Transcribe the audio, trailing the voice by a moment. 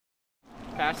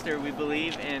Pastor, we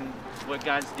believe in what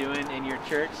God's doing in your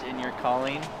church, in your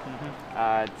calling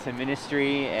to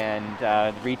ministry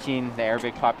and reaching the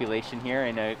Arabic population here.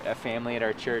 And a family at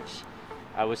our church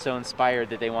was so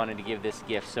inspired that they wanted to give this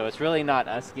gift. So it's really not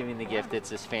us giving the gift, it's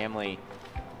this family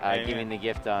giving the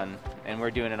gift on, and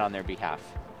we're doing it on their behalf.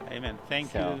 Amen.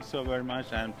 Thank you so very much,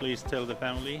 and please tell the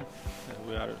family that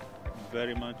we are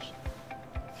very much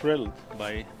thrilled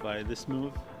by this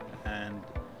move, and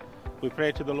we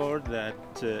pray to the Lord that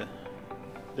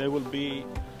they will be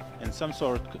in some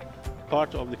sort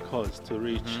part of the cause to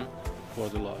reach for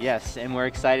the lost. Yes, and we're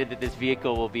excited that this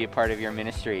vehicle will be a part of your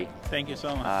ministry. Thank you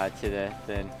so much. To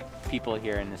the people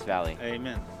here in this valley.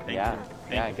 Amen. Thank you.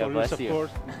 Thank you for God bless your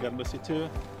support. God bless you too.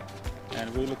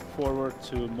 And we look forward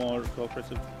to more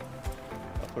cooperative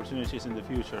opportunities in the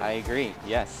future. I agree.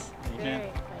 Yes.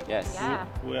 Amen. Yes. Yeah.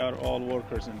 We are all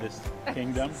workers in this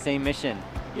kingdom. Same mission.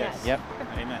 Yes. Yep.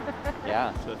 Amen.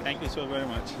 Yeah. So thank you so very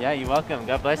much. Yeah, you're welcome.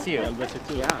 God bless you. God bless you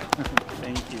too. Yeah.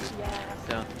 Thank you. Yeah.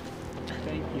 So,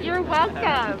 thank you. You're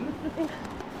welcome.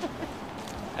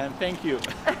 And thank you.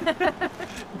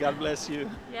 God bless you.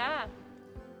 Yeah.